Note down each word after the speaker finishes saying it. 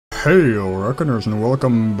Hail, Reckoners, and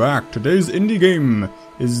welcome back. Today's indie game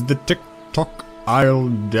is the Tick Tock Isle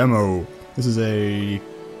demo. This is a,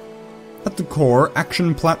 at the core,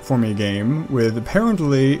 action platforming game with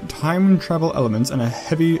apparently time travel elements and a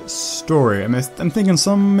heavy story. I'm thinking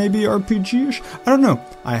some maybe RPG-ish? I don't know.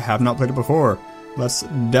 I have not played it before. Let's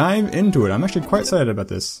dive into it. I'm actually quite excited about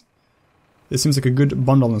this. This seems like a good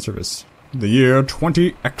bundle and service. The year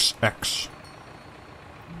 20XX.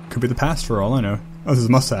 Could be the past for all I know. Oh, this is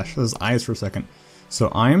mustache. This is eyes for a second. So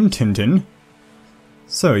I am Tintin.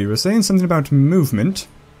 So you were saying something about movement.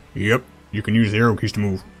 Yep, you can use the arrow keys to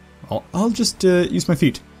move. I'll just use my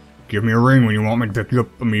feet. Give me a ring when you want me to pick you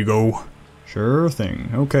up, amigo. Sure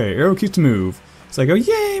thing. Okay, arrow keys to move. So I go,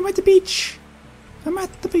 yay, I'm at the beach. I'm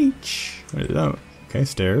at the beach. What is it? Oh, okay,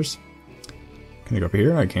 stairs. Can I go over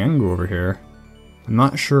here? I can go over here. I'm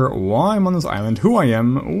not sure why I'm on this island, who I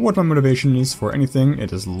am, what my motivation is for anything.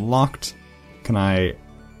 It is locked. Can I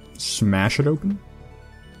smash it open?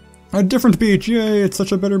 A different beach! Yay, it's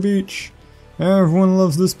such a better beach! Everyone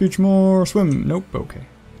loves this beach more. Swim. Nope, okay.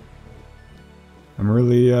 I'm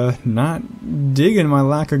really, not digging my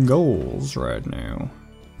lack of goals right now.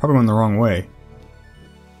 Probably went the wrong way.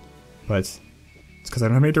 But it's because I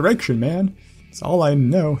don't have any direction, man. It's all I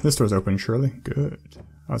know. This door's open, surely. Good.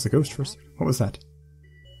 Oh, it's a ghost first. What was that?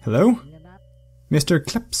 Hello? Mr.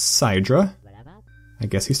 Clepsydra? I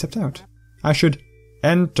guess he stepped out. I should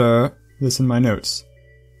enter this in my notes.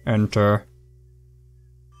 Enter.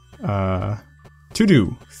 To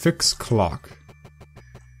do. Fix clock.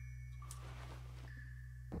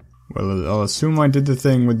 Well, I'll assume I did the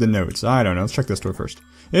thing with the notes. I don't know. Let's check this door first.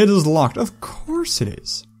 It is locked. Of course it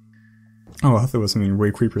is. Oh, I thought it was something way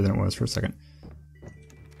creepier than it was for a second.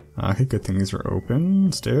 Okay, good thing these are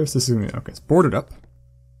open. Stairs. This is okay. It's boarded up.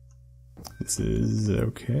 This is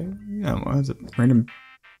okay. Yeah, what is it? Random.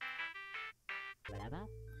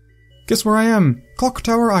 Guess where I am? Clock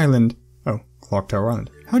Tower Island. Oh, Clock Tower Island.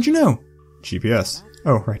 How'd you know? GPS.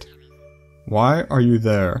 Oh, right. Why are you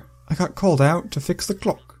there? I got called out to fix the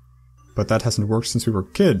clock. But that hasn't worked since we were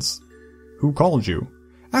kids. Who called you?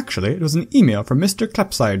 Actually, it was an email from Mr.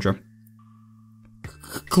 Clepsydra.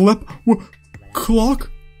 Clock?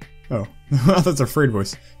 Oh, that's a afraid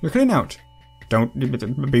voice. You're cutting out. Don't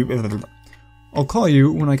be. I'll call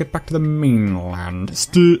you when I get back to the mainland.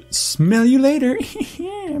 Smell you later.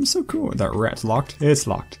 I'm so cool. That rat's locked. It's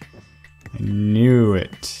locked. I knew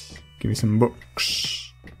it. Give me some books.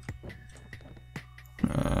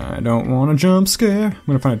 I don't want a jump scare. I'm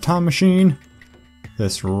gonna find a time machine.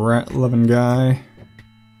 This rat-loving guy.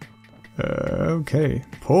 Okay.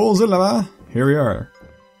 Pull the lever. Here we are.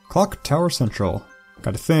 Clock Tower Central.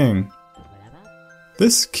 Got a thing.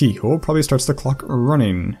 This keyhole probably starts the clock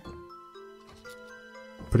running.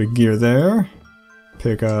 Put a gear there.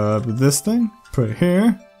 Pick up this thing. Put it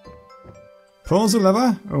here. Pull the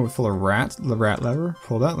lever. Oh, full of rats. The rat lever.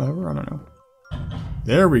 Pull that lever. I don't know.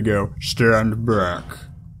 There we go. Stand back.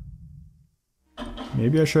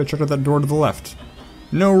 Maybe I should have checked out that door to the left.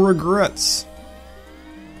 No regrets.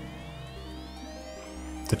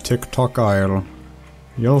 The Tick Tock Isle.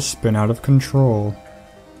 You'll spin out of control.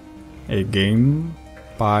 A game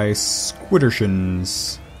by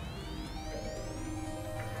Squiddershins.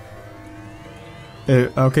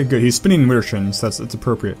 Okay, good. He's spinning Widdershins. That's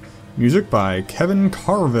appropriate. Music by Kevin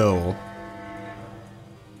Carville.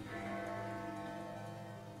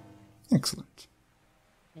 Excellent.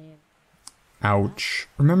 Ouch.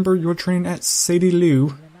 Remember your training at Sadie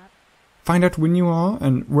Lou. Find out when you are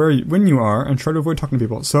and when you are and try to avoid talking to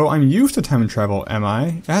people. So I'm used to time travel, am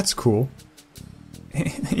I? That's cool.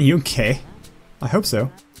 You okay? I hope so.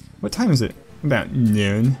 What time is it? About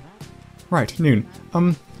noon. Right, noon.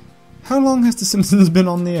 How long has The Simpsons been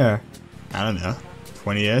on the air? I don't know.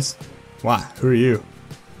 20 years? Why? Who are you?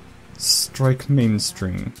 Strike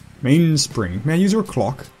mainspring. Mainspring. May I use your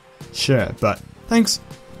clock? Sure, but thanks.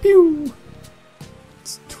 Pew!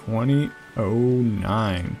 It's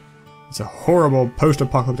 2009. It's a horrible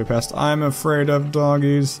post-apocalyptic past. I'm afraid of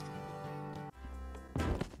doggies.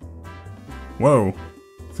 Whoa.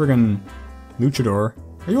 Friggin' luchador.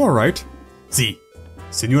 Are you alright? Si.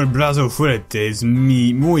 Señor Brazo Fuerte es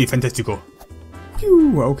muy fantástico.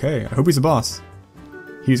 Phew, okay. I hope he's a boss.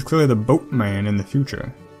 He's clearly the boatman in the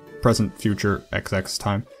future. Present, future, XX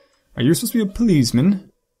time. Are you supposed to be a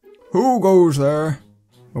policeman? Who goes there?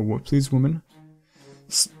 Oh, what, please, woman?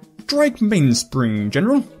 Strike mainspring,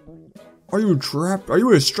 General. Are you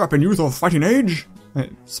a strapping youth of fighting age? I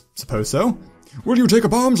suppose so. Will you take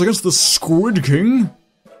up arms against the Squid King?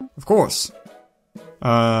 Of course.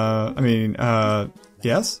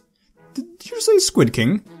 Yes? Did you say Squid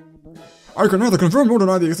King? I can neither confirm nor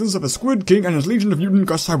deny the existence of a Squid King and his legion of mutant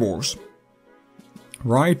cyborgs.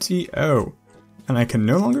 Righty-o. And I can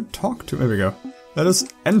no longer talk to him. There we go. Let us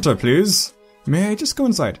enter, please. May I just go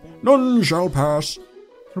inside? None shall pass.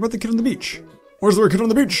 What about the kid on the beach? Where's the kid on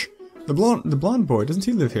the beach? The blonde boy, doesn't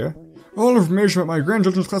he live here? All information about my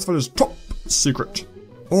grandchildren is classified as top secret.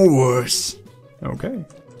 Or worse. Okay.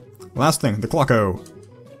 Last thing, the clocko.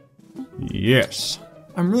 Yes.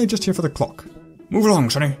 I'm really just here for the clock. Move along,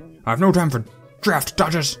 Sonny. I have no time for draft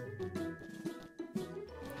dodges.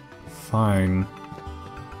 Fine.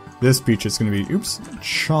 This beach is gonna be,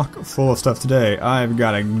 chock full of stuff today. I've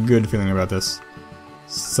got a good feeling about this.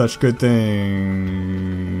 Such good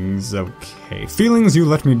things. Okay. Feelings, you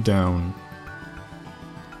let me down.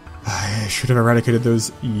 I should have eradicated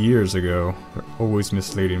those years ago. They're always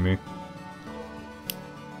misleading me.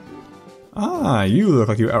 Ah, you look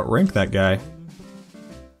like you outrank that guy.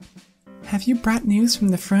 Have you brought news from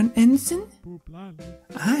the front, Ensign?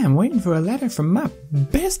 I am waiting for a letter from my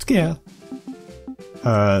best girl.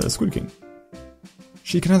 The Squid King.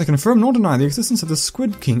 She can neither confirm nor deny the existence of the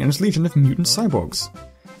Squid King and his legion of mutant cyborgs.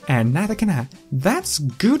 And neither can I. That's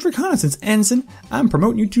good reconnaissance, Ensign. I'm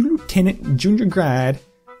promoting you to Lieutenant Junior Grad.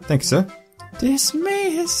 Thank you, sir.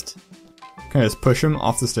 Dismissed. Can I just push him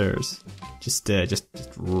off the stairs? Just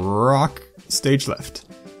rock stage left.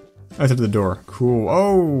 Right to the door. Cool.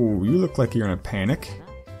 Oh, you look like you're in a panic.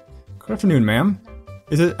 Good afternoon, ma'am.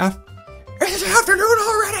 Is it afternoon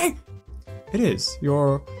already? It is.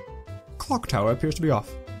 Your clock tower appears to be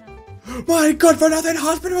off. My good-for-nothing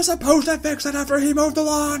husband was supposed to fix it after he mowed the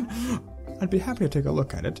lawn. I'd be happy to take a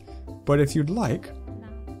look at it, but if you'd like...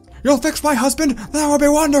 You'll fix my husband? That would be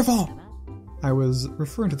wonderful. I was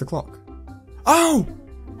referring to the clock. Oh!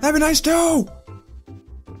 That'd be nice too!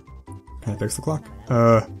 Can I fix the clock?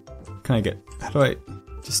 Can I get... How do I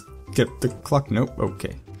just get the clock? Nope.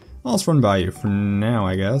 Okay. I'll just run by you for now,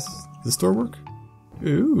 I guess. Does the store work?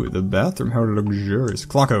 Ooh, the bathroom. How luxurious.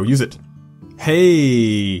 Clocko, use it.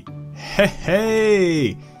 Hey! Hey!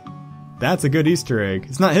 Hey! That's a good Easter egg.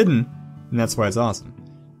 It's not hidden, and that's why it's awesome.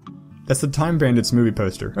 That's the Time Bandits movie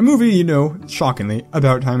poster. A movie, you know, shockingly,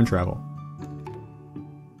 about time and travel.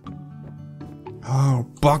 Oh,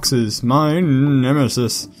 boxes. My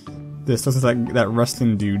nemesis. This looks like that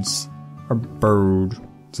wrestling dude's a bird.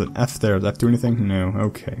 Is it F there? Does F do anything? No.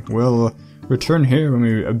 Okay. We'll return here when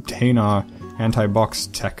we obtain our anti-box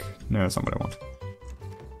tech. No, that's not what I want.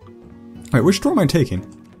 Wait, which door am I taking?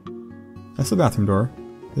 That's the bathroom door.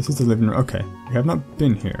 This is the living room. Okay. We have not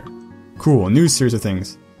been here. Cool. New series of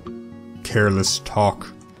things. Careless talk.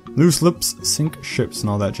 Loose lips sink ships and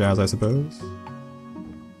all that jazz, I suppose.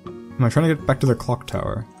 Am I trying to get back to the clock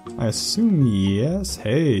tower? I assume yes.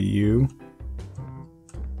 Hey, you.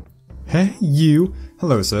 Hey, you.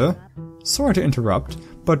 Hello, sir. Sorry to interrupt,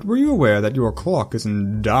 but were you aware that your clock is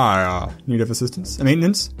in dire need of assistance and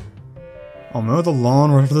maintenance? I'll mow the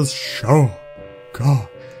lawn right after this show. Gosh.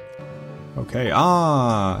 Okay,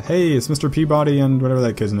 hey, it's Mr. Peabody and whatever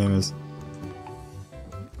that kid's name is.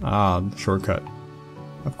 Shortcut.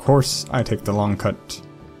 Of course I take the long cut.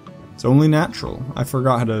 It's only natural. I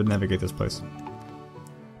forgot how to navigate this place.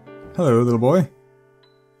 Hello, little boy.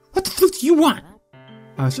 What the fuck do you want?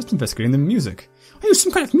 I was just investigating the music. Are you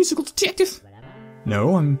some kind of musical detective?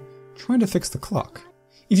 No, I'm trying to fix the clock.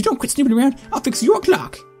 If you don't quit snooping around, I'll fix your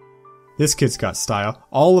clock. This kid's got style.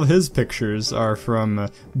 All of his pictures are from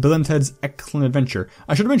Bill and Ted's Excellent Adventure.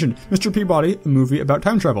 I should have mentioned Mr. Peabody, a movie about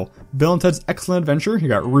time travel. Bill and Ted's Excellent Adventure. You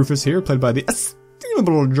got Rufus here, played by the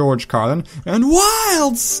estimable George Carlin, and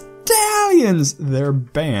Wild Stallions, their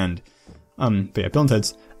band. But yeah, Bill and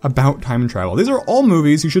Ted's about time and travel. These are all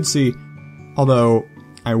movies you should see, although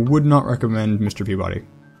I would not recommend Mr. Peabody.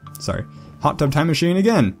 Sorry. Hot Tub Time Machine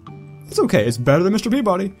again. It's okay. It's better than Mr.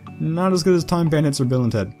 Peabody. Not as good as Time Bandits or Bill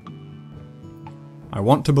and Ted. I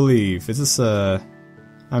want to believe. Is this,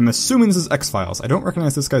 I'm assuming this is X-Files. I don't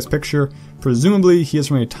recognize this guy's picture. Presumably, he is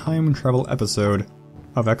from a time travel episode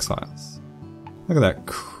of X-Files. Look at that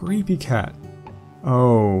creepy cat.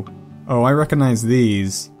 Oh, I recognize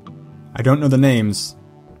these. I don't know the names,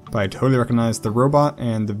 but I totally recognize the robot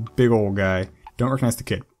and the big old guy. Don't recognize the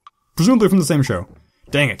kid. Presumably from the same show.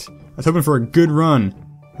 Dang it. I was hoping for a good run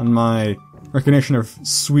on my recognition of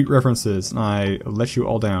sweet references, and I let you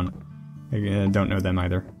all down. I don't know them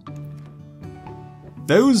either.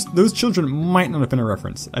 Those children might not have been a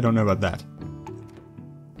reference. I don't know about that.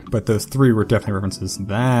 But those three were definitely references.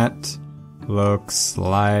 That looks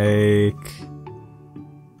like...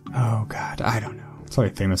 Oh god, I don't know. It's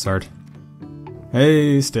probably famous art.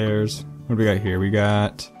 Hey, stairs. What do we got here? We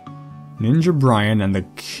got Ninja Brian and the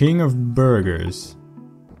King of Burgers.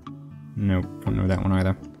 Nope, don't know that one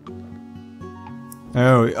either.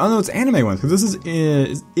 Oh no, it's anime ones, because this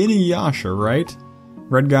is Inuyasha, right?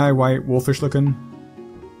 Red guy, white, wolfish looking.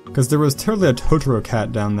 Because there was totally a Totoro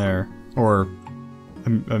cat down there. Or a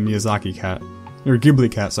Miyazaki cat. Or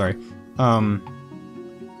Ghibli cat, sorry.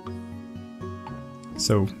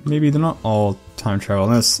 So maybe they're not all time travel.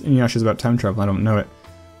 Unless Inuyasha's about time travel, I don't know it.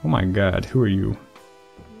 Oh my god, who are you?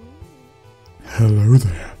 Hello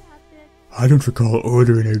there. I don't recall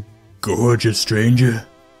ordering a gorgeous stranger.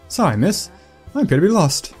 Sorry, miss. I appear to be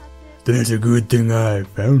lost. Then it's a good thing I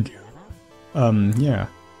found you. Yeah.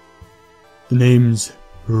 The name's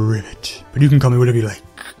Rivet, but you can call me whatever you like.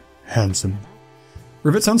 Handsome.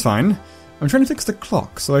 Rivet sounds fine. I'm trying to fix the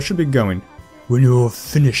clock, so I should be going. When you're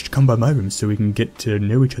finished, come by my room so we can get to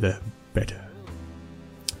know each other better.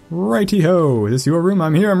 Righty-ho, is this your room?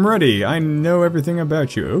 I'm here, I'm ready. I know everything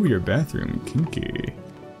about you. Oh, your bathroom. Kinky.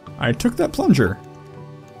 I took that plunger.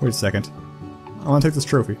 Wait a second. I want to take this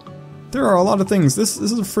trophy. There are a lot of things. This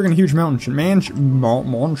is a friggin' huge mansion.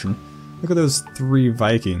 Look at those 3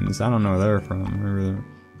 Vikings. I don't know where they're from.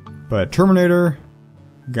 But Terminator,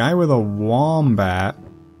 guy with a wombat,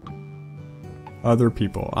 other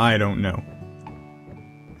people. I don't know.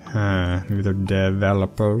 Maybe they're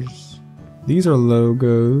developers. These are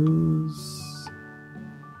logos.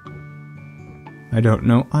 I don't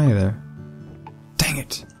know either. Dang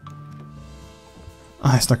it!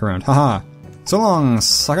 I stuck around. Haha. So long,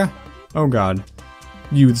 sucker. Oh god.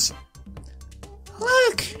 Youths.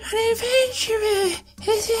 Look, an adventurer.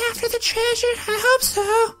 Is he after the treasure? I hope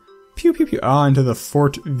so. Pew pew pew. Ah, into the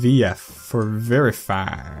Fort VF for very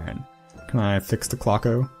fine. Can I fix the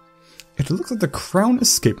clocko? It looks like the crown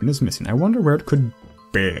escapement is missing. I wonder where it could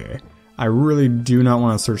be. I really do not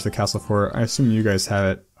want to search the castle for it. I assume you guys have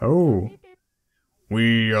it. Oh.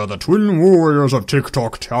 We are the twin warriors of Tick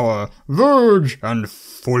Tock Tower, Verge and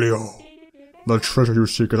Folio. The treasure you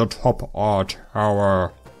seek is atop our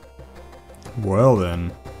tower. Well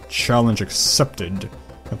then, challenge accepted.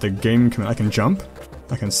 At the game, I can jump,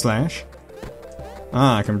 I can slash.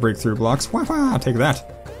 Ah, I can break through blocks. Wah-wah, take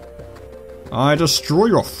that. I destroy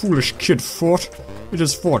your foolish kid fort. It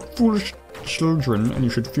is for foolish children, and you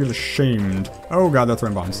should feel ashamed. Oh god, they're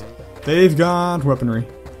throwing bombs. They've got weaponry.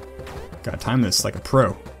 Gotta time this like a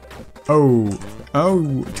pro. Oh,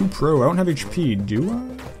 too pro. I don't have HP, do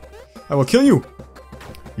I? I will kill you!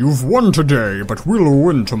 You've won today, but we'll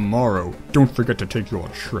win tomorrow. Don't forget to take your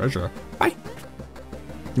treasure. Bye!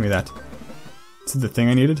 Give me that. Is it the thing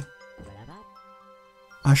I needed?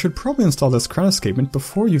 I should probably install this crown escapement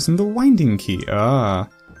before using the winding key. Ah,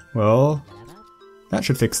 well, that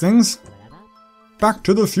should fix things. Back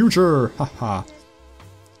to the future! Haha.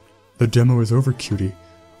 The demo is over, cutie.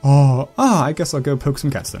 I guess I'll go poke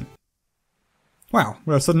some cats then. Wow,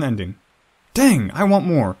 what a sudden ending. Dang, I want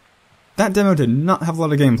more. That demo did not have a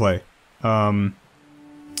lot of gameplay.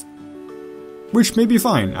 Which may be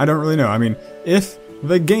fine, I don't really know. I mean, if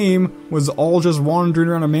the game was all just wandering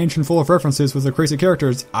around a mansion full of references with the crazy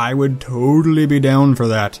characters, I would totally be down for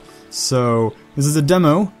that. So, this is a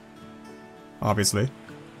demo, obviously.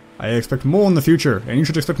 I expect more in the future, and you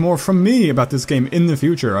should expect more from me about this game in the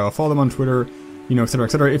future. I'll follow them on Twitter, you know, etc.,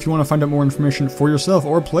 etc. If you want to find out more information for yourself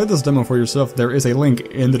or play this demo for yourself, there is a link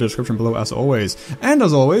in the description below as always. And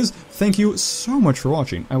as always, thank you so much for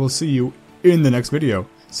watching. I will see you in the next video.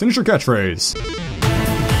 Finish your catchphrase.